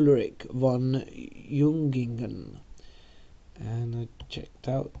Teutonic Ulrich von Jungingen. And I checked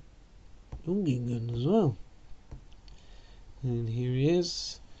out Jungingen as well. And here he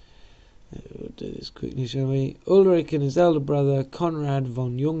is. We'll do this quickly, shall we? Ulrich and his elder brother Conrad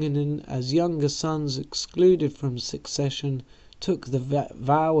von Jungingen, as younger sons excluded from succession, took the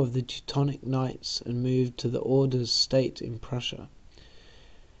vow of the Teutonic Knights and moved to the Order's state in Prussia.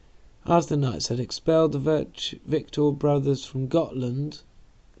 After the Knights had expelled the victor brothers from Gotland,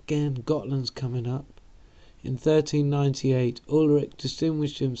 again Gotland's coming up, in 1398, Ulrich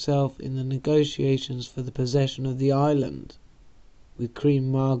distinguished himself in the negotiations for the possession of the island with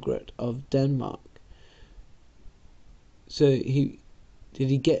Queen Margaret of Denmark. So he did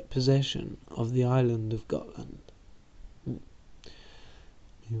he get possession of the island of Gotland?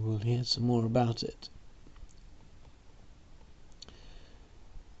 We will hear some more about it.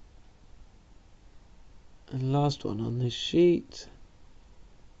 And last one on this sheet.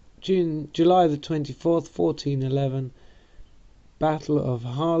 July the 24th, 1411, Battle of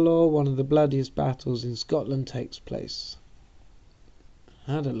Harlaw, one of the bloodiest battles in Scotland, takes place.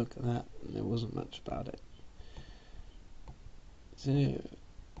 I had a look at that, and there wasn't much about it. So, we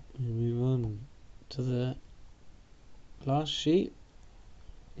move on to the last sheet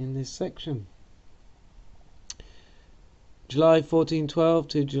in this section. July 1412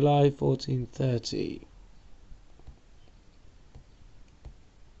 to July 1430.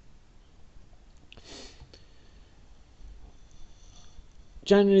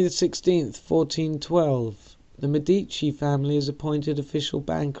 January the 16th, 1412, the Medici family is appointed official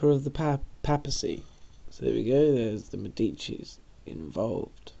banker of the papacy. So there we go, there's the Medicis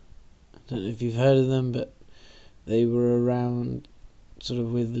involved. I don't know if you've heard of them, but they were around sort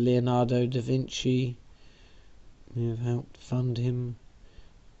of with Leonardo da Vinci. They have helped fund him.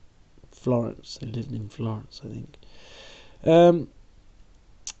 Florence, they lived in Florence, I think.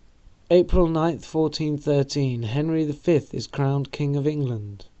 April 9th, 1413, Henry V is crowned King of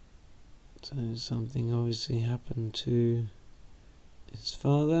England. So something obviously happened to his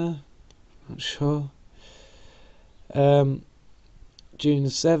father, not sure. June the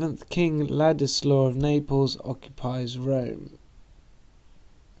 7th, King Ladislaw of Naples occupies Rome.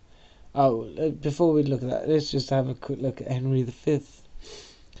 Oh, before we look at that, let's just have a quick look at Henry V.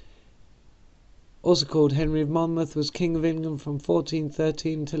 Also called Henry of Monmouth, was King of England from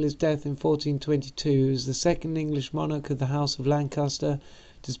 1413 until his death in 1422. He was the second English monarch of the House of Lancaster.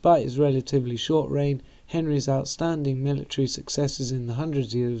 Despite his relatively short reign, Henry's outstanding military successes in the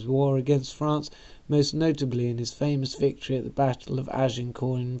Hundred Years' War against France, most notably in his famous victory at the Battle of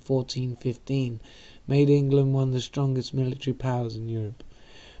Agincourt in 1415, made England one of the strongest military powers in Europe.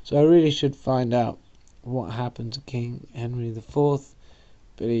 So I really should find out what happened to King Henry IV,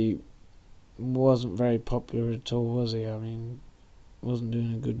 but he wasn't very popular at all, was he? I mean, wasn't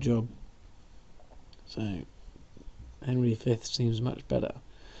doing a good job. So Henry V seems much better.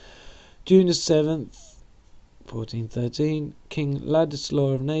 June the 7th, 1413, King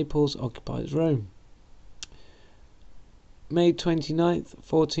Ladislaw of Naples occupies Rome. May 29th,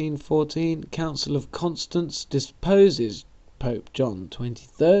 1414, Council of Constance disposes Pope John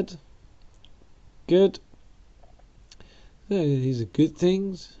XXIII. Good. So these are good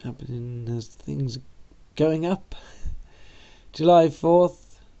things happening as things are going up. July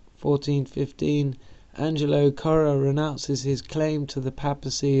 4th, 1415, Angelo Corra renounces his claim to the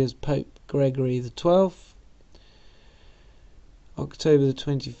papacy as Pope Gregory XII. October the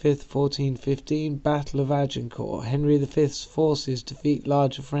 25th, 1415, Battle of Agincourt. Henry V's forces defeat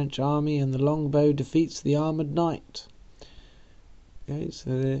larger French army and the longbow defeats the armoured knight. Okay,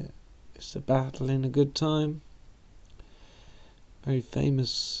 so it's a battle in a good time. Very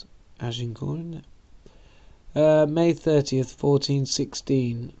famous Agincourt, isn't it? May 30th,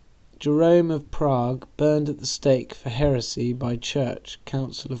 1416. Jerome of Prague burned at the stake for heresy by Church,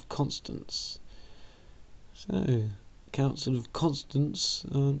 Council of Constance. So, Council of Constance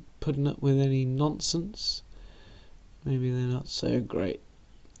aren't putting up with any nonsense. Maybe they're not so great.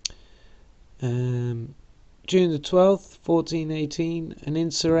 June the 12th, 1418, an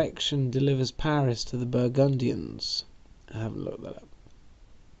insurrection delivers Paris to the Burgundians. I haven't looked that up.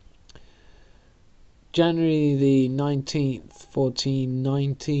 January the 19th,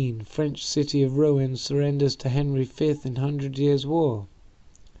 1419, French city of Rouen surrenders to Henry V in Hundred Years' War.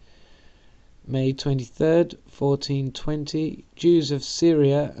 May 23rd, 1420, Jews of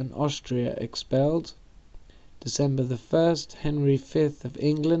Syria and Austria expelled. December the 1st, Henry V of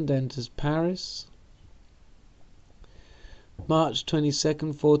England enters Paris. March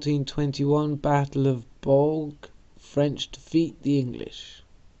 22nd, 1421, Battle of Bourges. French defeat the English.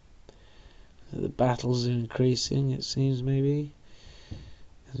 The battles are increasing, it seems, maybe,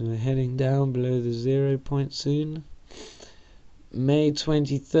 as we're heading down below the 0 point soon. May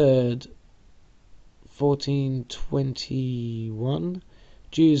 23rd, 1421,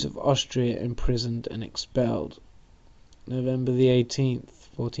 Jews of Austria imprisoned and expelled. November the 18th,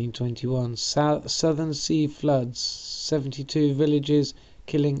 1421, Southern Sea floods, 72 villages,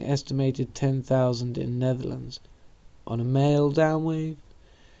 killing estimated 10,000 in Netherlands. On a male downwave,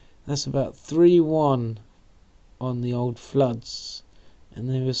 that's about 3-1 on the old floods, and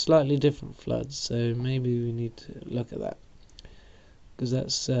they were slightly different floods, so maybe we need to look at that, because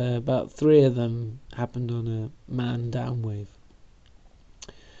that's about 3 of them happened on a man downwave.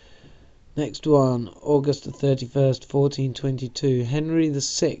 Next one, August the 31st, 1422. Henry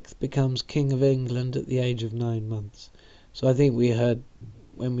VI becomes King of England at the age of 9 months. So I think we heard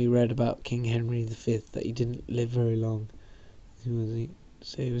when we read about King Henry V that he didn't live very long. He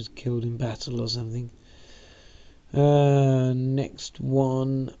was killed in battle or something. Next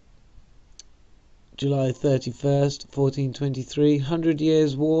one, July 31st, 1423. 100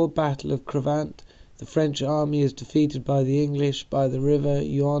 Years' War, Battle of Crevant. The French army is defeated by the English by the river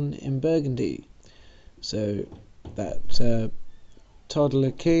Yonne in Burgundy. So that toddler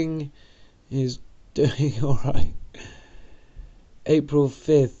king is doing alright. April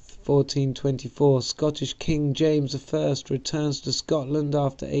 5th, 1424. Scottish King James I returns to Scotland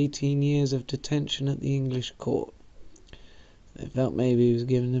after 18 years of detention at the English court. They felt maybe he was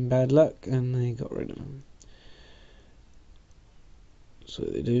giving them bad luck and they got rid of him. That's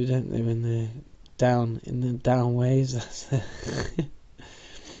what they do, don't they, when they're down in the down ways.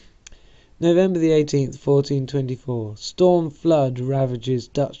 November the 18th, 1424. Storm flood ravages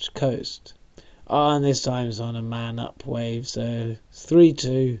Dutch coast. And this time it's on a man-up wave, so it's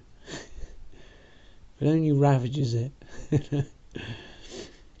 3-2. But only ravages it.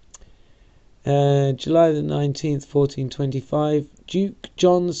 July the 19th, 1425. Duke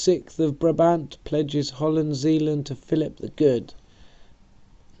John VI of Brabant pledges Holland Zealand to Philip the Good.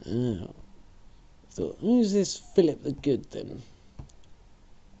 Oh. Thought, who's this Philip the Good then?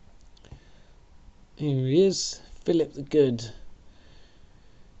 Here he is, Philip the Good.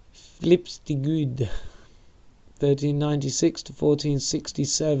 Philips the Good. 1396 to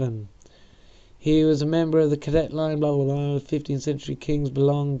 1467. He was a member of the cadet line, blah blah blah. 15th century kings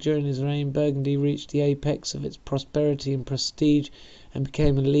belonged. During his reign, Burgundy reached the apex of its prosperity and prestige and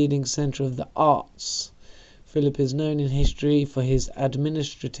became a leading centre of the arts. Philip is known in history for his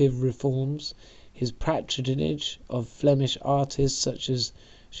administrative reforms, his patronage of Flemish artists such as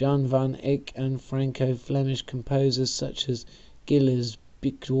Jan van Eyck and Franco-Flemish composers such as Gilles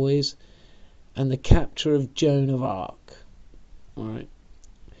Bictois, and the capture of Joan of Arc. Alright.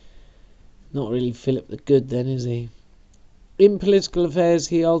 Not really Philip the Good then, is he? In political affairs,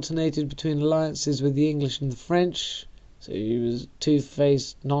 he alternated between alliances with the English and the French. So he was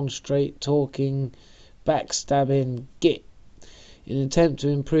two-faced, non-straight talking, backstabbing git in an attempt to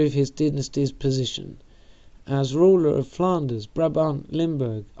improve his dynasty's position. As ruler of Flanders, Brabant,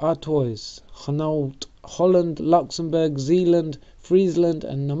 Limburg, Artois, Hainault, Holland, Luxembourg, Zeeland, Friesland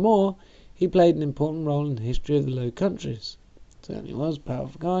and Namur, he played an important role in the history of the Low Countries. Certainly was a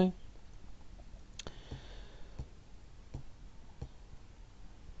powerful guy.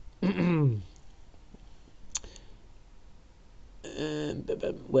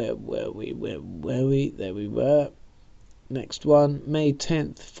 Where were we? There we were. Next one, May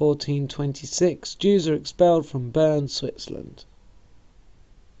 10th, 1426. Jews are expelled from Bern, Switzerland.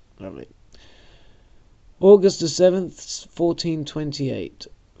 Lovely. August the 7th, 1428.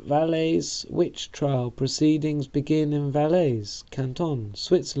 Valais witch trial proceedings begin in Valais, Canton,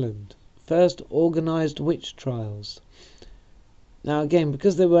 Switzerland. First organised witch trials. Now again,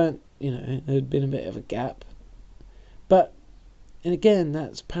 because they weren't, there had been a bit of a gap. But, and again,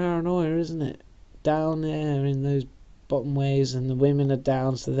 that's paranoia, isn't it? Down there in those bottom ways, and the women are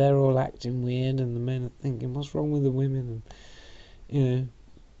down, so they're all acting weird, and the men are thinking, what's wrong with the women? And,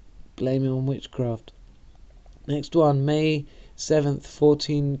 blaming on witchcraft. Next one, May 7th,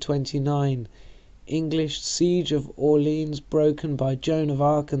 1429. English siege of Orleans broken by Joan of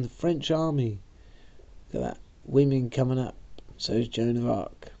Arc and the French army. Look at that. Women coming up. So is Joan of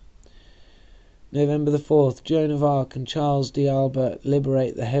Arc. November the 4th. Joan of Arc and Charles d'Albert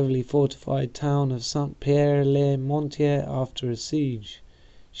liberate the heavily fortified town of Saint-Pierre-le-Montier after a siege.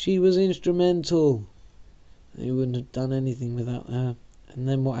 She was instrumental. They wouldn't have done anything without her. And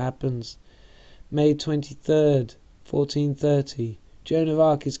then what happens? May 23rd, 1430. Joan of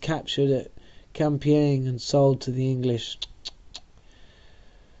Arc is captured at Compiègne and sold to the English.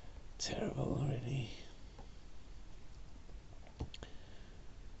 Terrible, really.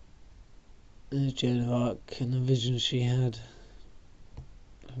 There's Joan of Arc and the vision she had.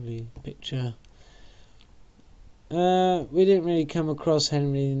 Lovely picture. We didn't really come across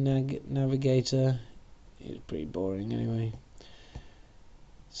Henry Navigator. He was pretty boring anyway.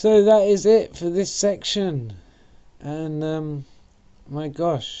 So that is it for this section. And my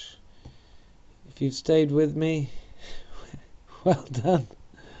gosh, if you've stayed with me, well done.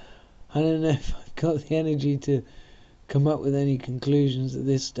 I don't know if I've got the energy to come up with any conclusions at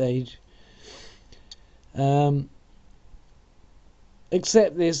this stage.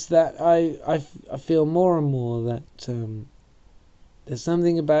 Except this, that I feel more and more that there's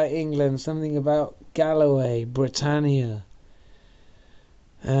something about England, something about Galloway, Britannia,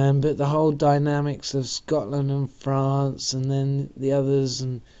 But the whole dynamics of Scotland and France, and then the others,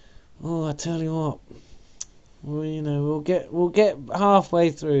 and I tell you what, we'll get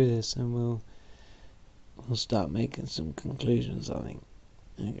halfway through this, and we'll start making some conclusions, I think.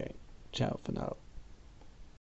 Okay, ciao for now.